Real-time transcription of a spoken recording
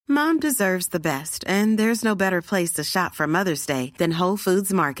Mom deserves the best, and there's no better place to shop for Mother's Day than Whole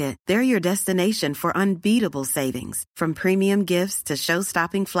Foods Market. They're your destination for unbeatable savings, from premium gifts to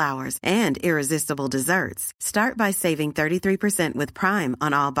show-stopping flowers and irresistible desserts. Start by saving 33% with Prime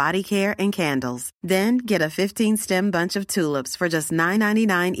on all body care and candles. Then get a 15-stem bunch of tulips for just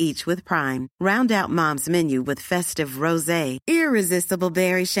 $9.99 each with Prime. Round out Mom's menu with festive rosé, irresistible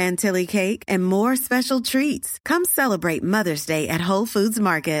berry chantilly cake, and more special treats. Come celebrate Mother's Day at Whole Foods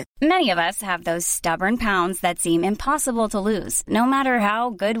Market. Many of us have those stubborn pounds that seem impossible to lose, no matter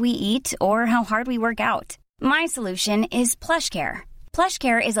how good we eat or how hard we work out. My solution is PlushCare.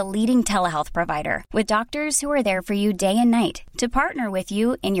 PlushCare is a leading telehealth provider with doctors who are there for you day and night to partner with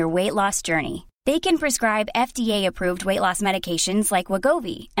you in your weight loss journey. They can prescribe FDA-approved weight loss medications like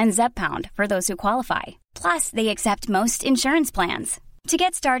Wegovy and Zepbound for those who qualify. Plus, they accept most insurance plans. To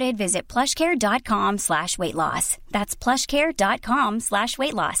get started, visit plushcare.com/weightloss. That's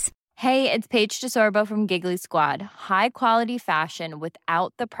plushcare.com/weightloss. Hey, it's Paige DeSorbo from Giggly Squad. High quality fashion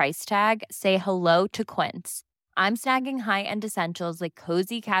without the price tag. Say hello to Quince. I'm snagging high-end essentials like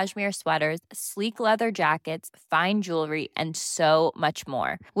cozy cashmere sweaters, sleek leather jackets, fine jewelry, and so much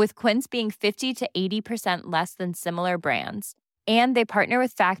more. With Quince being 50 to 80% less than similar brands. And they partner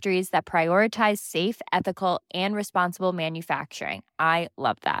with factories that prioritize safe, ethical, and responsible manufacturing. I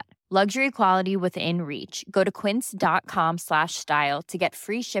love that. Luxury quality within reach. Go to quince.com/style to get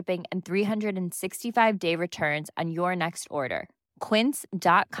free shipping and 365-day returns on your next order.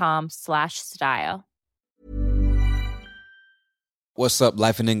 Quince.com/style. What's up,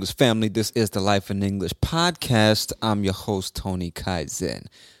 Life in English family? This is the Life in English podcast. I'm your host, Tony Kaizen.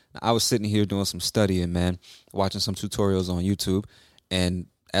 I was sitting here doing some studying, man, watching some tutorials on YouTube. And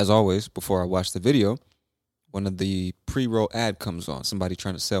as always, before I watch the video, one of the pre-roll ad comes on, somebody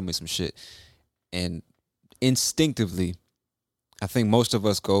trying to sell me some shit. And instinctively, I think most of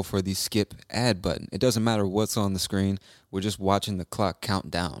us go for the skip ad button. It doesn't matter what's on the screen. We're just watching the clock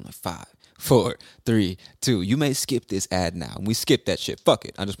count down, like 5, 4, 3, 2. You may skip this ad now. And we skip that shit. Fuck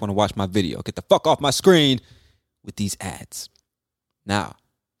it. I just want to watch my video. Get the fuck off my screen with these ads. Now,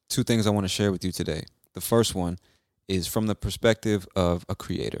 2 things I want to share with you today. The first one is from the perspective of a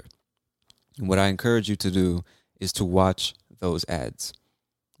creator. And what I encourage you to do is to watch those ads.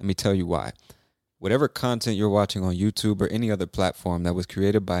 Let me tell you why. Whatever content you're watching on YouTube or any other platform that was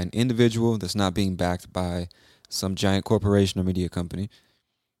created by an individual that's not being backed by some giant corporation or media company,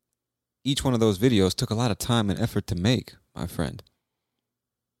 each one of those videos took a lot of time and effort to make, my friend.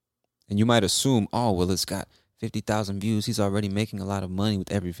 And you might assume, oh, well, it's got 50,000 views. He's already making a lot of money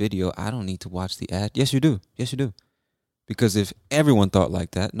with every video. I don't need to watch the ad. Yes, you do. Yes, you do. Because if everyone thought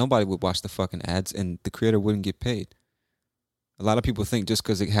like that, nobody would watch the fucking ads and the creator wouldn't get paid. A lot of people think just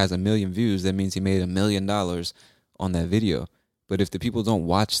because it has 1 million views, that means he made $1 million on that video. But if the people don't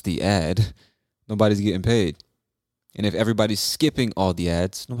watch the ad, nobody's getting paid. And if everybody's skipping all the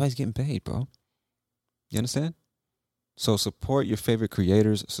ads, nobody's getting paid, bro. You understand? So support your favorite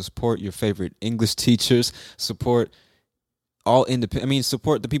creators, support your favorite English teachers, support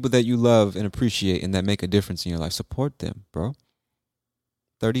support the people that you love and appreciate and that make a difference in your life. Support them, bro.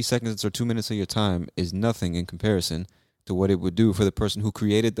 30 seconds or 2 minutes of your time is nothing in comparison to what it would do for the person who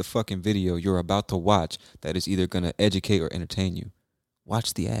created the fucking video you're about to watch that is either going to educate or entertain you.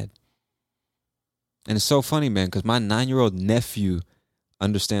 Watch the ad. And it's so funny, man, because my 9-year-old nephew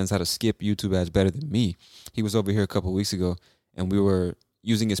understands how to skip YouTube ads better than me. He was over here a couple of weeks ago, and we were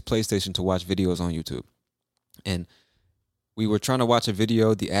using his PlayStation to watch videos on YouTube. And we were trying to watch a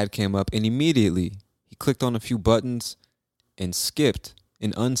video, the ad came up, and immediately he clicked on a few buttons and skipped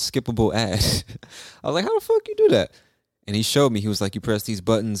an unskippable ad. I was like, how the fuck you do that? And he showed me, he was like, you press these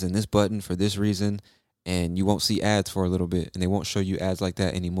buttons and this button for this reason, and you won't see ads for a little bit, and they won't show you ads like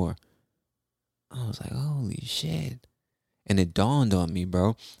that anymore. I was like, holy shit. And it dawned on me,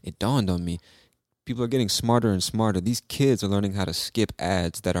 bro. It dawned on me. People are getting smarter and smarter. These kids are learning how to skip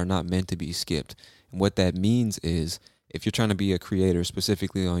ads that are not meant to be skipped. And what that means is, if you're trying to be a creator,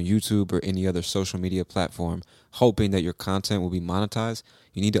 specifically on YouTube or any other social media platform, hoping that your content will be monetized,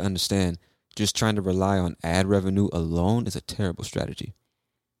 you need to understand just trying to rely on ad revenue alone is a terrible strategy.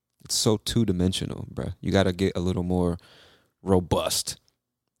 It's so two-dimensional, bro. You got to get a little more robust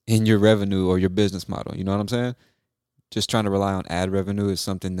in your revenue or your business model. You know what I'm saying? Just trying to rely on ad revenue is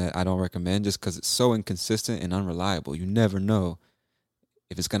something that I don't recommend just because it's so inconsistent and unreliable. You never know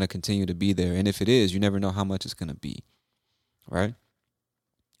if it's going to continue to be there. And if it is, you never know how much it's going to be. Right?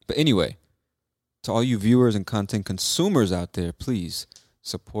 But anyway, to all you viewers and content consumers out there, please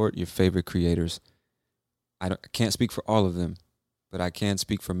support your favorite creators. I can't speak for all of them, but I can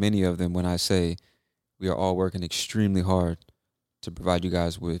speak for many of them when I say we are all working extremely hard to provide you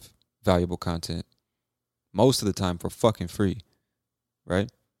guys with valuable content most of the time for fucking free, right?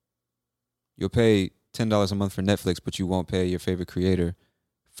 You'll pay $10 a month for Netflix, but you won't pay your favorite creator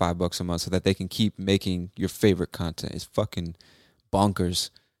 $5 a month so that they can keep making your favorite content. It's fucking bonkers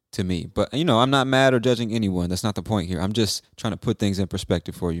to me. But, you know, I'm not mad or judging anyone. That's not the point here. I'm just trying to put things in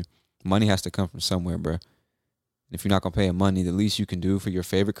perspective for you. Money has to come from somewhere, bro. If you're not going to pay him money, the least you can do for your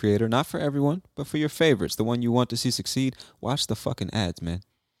favorite creator, not for everyone, but for your favorites, the one you want to see succeed, watch the fucking ads, man.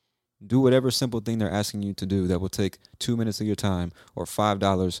 Do whatever simple thing they're asking you to do that will take 2 minutes of your time or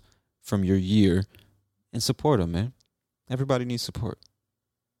 $5 from your year and support them, man. Everybody needs support.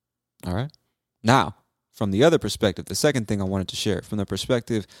 All right? Now, from the other perspective, the second thing I wanted to share, from the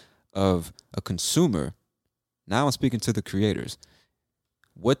perspective of a consumer, now I'm speaking to the creators.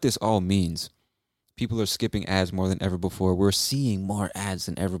 What this all means. People are skipping ads more than ever before. We're seeing more ads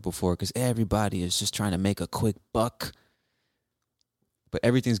than ever before because everybody is just trying to make a quick buck. But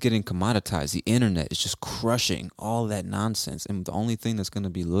everything's getting commoditized. The internet is just crushing all that nonsense. And the only thing that's going to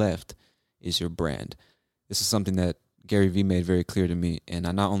be left is your brand. This is something that Gary Vee made very clear to me. And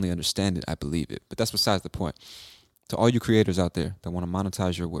I not only understand it, I believe it. But that's besides the point. To all you creators out there that want to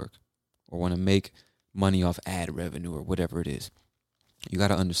monetize your work or want to make money off ad revenue or whatever it is, you got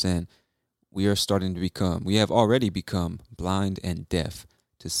to understand we have already become blind and deaf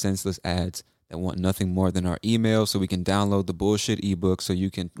to senseless ads that want nothing more than our email so we can download the bullshit ebook so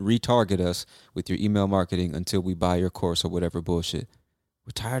you can retarget us with your email marketing until we buy your course or whatever bullshit.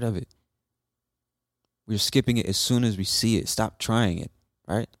 We're tired of it. We're skipping it as soon as we see it. Stop trying it,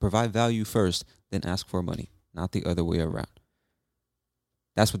 right? Provide value first, then ask for money, not the other way around.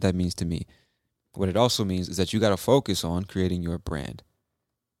 That's what that means to me. What it also means is that you got to focus on creating your brand.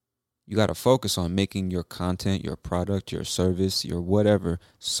 You got to focus on making your content, your product, your service, your whatever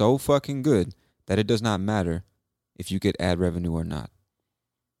so fucking good that it does not matter if you get ad revenue or not.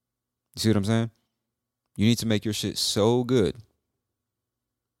 You see what I'm saying? You need to make your shit so good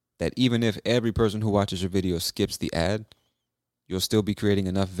that even if every person who watches your video skips the ad, you'll still be creating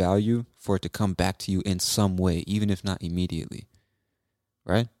enough value for it to come back to you in some way, even if not immediately.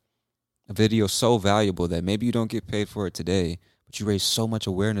 Right? A video so valuable that maybe you don't get paid for it today, but you raise so much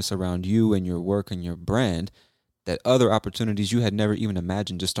awareness around you and your work and your brand that other opportunities you had never even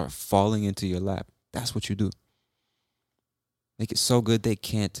imagined just start falling into your lap. That's what you do. Make it so good they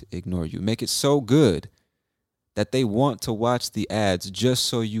can't ignore you. Make it so good that they want to watch the ads just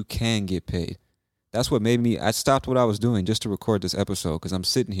so you can get paid. That's what made me, I stopped what I was doing just to record this episode because I'm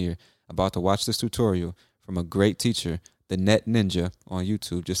sitting here about to watch this tutorial from a great teacher, the Net Ninja on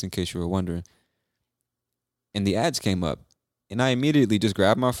YouTube, just in case you were wondering. And the ads came up. And I immediately just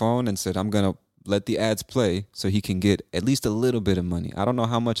grabbed my phone and said, I'm going to let the ads play so he can get at least a little bit of money. I don't know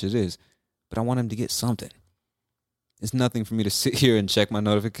how much it is, but I want him to get something. It's nothing for me to sit here and check my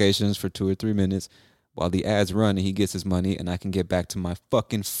notifications for 2 or 3 minutes while the ads run and he gets his money and I can get back to my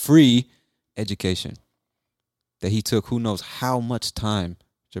fucking free education that he took who knows how much time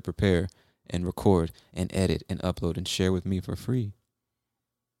to prepare and record and edit and upload and share with me for free.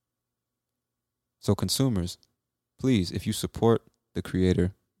 So consumers, please, if you support the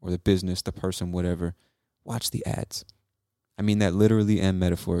creator or the business, the person, whatever, watch the ads. I mean that literally and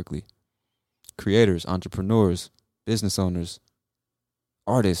metaphorically. Creators, entrepreneurs, business owners,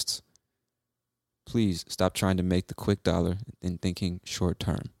 artists, please stop trying to make the quick dollar and thinking short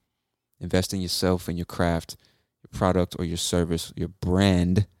term. Invest in yourself and your craft, your product or your service, your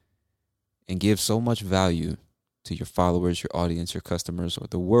brand, and give so much value to your followers, your audience, your customers, or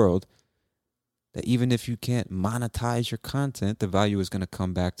the world that even if you can't monetize your content, the value is going to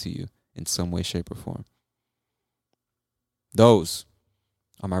come back to you in some way, shape, or form. Those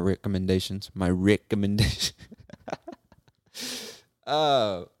are my recommendations.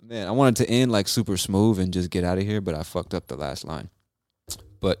 Oh, man, I wanted to end like super smooth and just get out of here, but I fucked up the last line.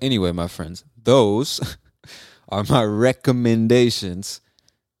 But anyway, my friends, those are my recommendations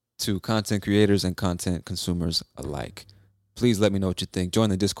to content creators and content consumers alike. Please let me know what you think. Join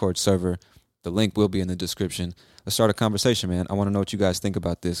the Discord server. The link will be in the description. Let's start a conversation, man. I want to know what you guys think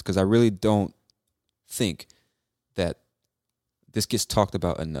about this because I really don't think that this gets talked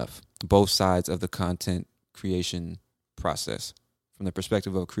about enough. Both sides of the content creation process, from the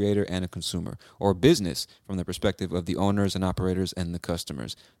perspective of a creator and a consumer, or business from the perspective of the owners and operators and the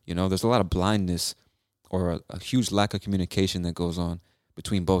customers. You know, there's a lot of blindness or a huge lack of communication that goes on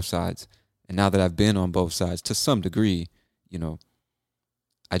between both sides. And now that I've been on both sides to some degree, you know,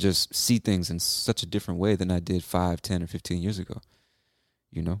 I just see things in such a different way than I did 5, 10, or 15 years ago,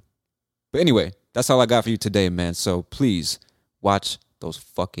 you know? But anyway, that's all I got for you today, man. So please watch those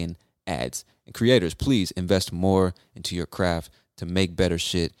fucking ads. And creators, please invest more into your craft. to make better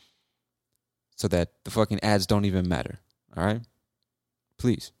shit so that the fucking ads don't even matter. All right?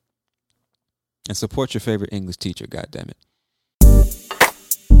 Please. And support your favorite English teacher, goddammit.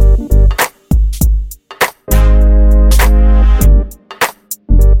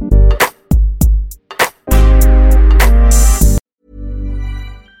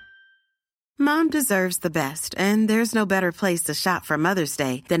 Mom deserves the best, and there's no better place to shop for Mother's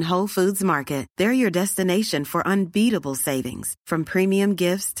Day than Whole Foods Market. They're your destination for unbeatable savings, from premium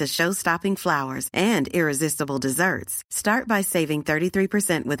gifts to show-stopping flowers and irresistible desserts. Start by saving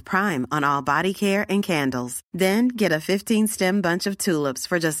 33% with Prime on all body care and candles. Then get a 15-stem bunch of tulips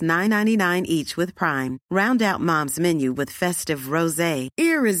for just $9.99 each with Prime. Round out Mom's menu with festive rosé,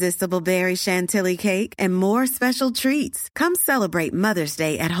 irresistible berry chantilly cake, and more special treats. Come celebrate Mother's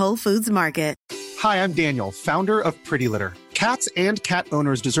Day at Whole Foods Market. Hi, I'm Daniel, founder of Pretty Litter. Cats and cat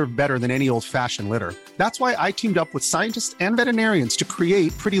owners deserve better than any old-fashioned litter. That's why I teamed up with scientists and veterinarians to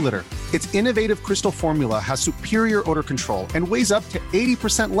create Pretty Litter. Its innovative crystal formula has superior odor control and weighs up to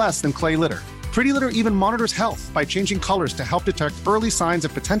 80% less than clay litter. Pretty Litter even monitors health by changing colors to help detect early signs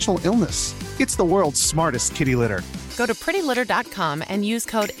of potential illness. It's the world's smartest kitty litter. Go to prettylitter.com and use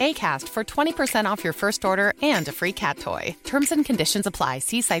code ACAST for 20% off your first order and a free cat toy. Terms and conditions apply.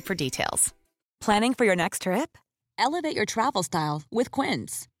 See site for details. Planning for your next trip? Elevate your travel style with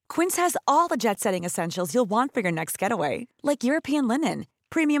Quince. Quince has all the jet-setting essentials you'll want for your next getaway, like European linen,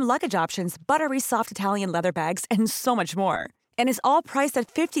 premium luggage options, buttery soft Italian leather bags, and so much more. And is all priced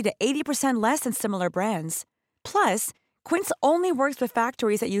at 50 to 80% less than similar brands. Plus, Quince only works with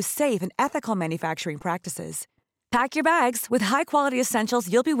factories that use safe and ethical manufacturing practices. Pack your bags with high-quality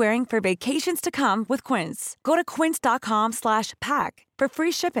essentials you'll be wearing for vacations to come with Quince. Go to quince.com/pack for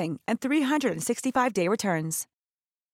free shipping and 365-day returns.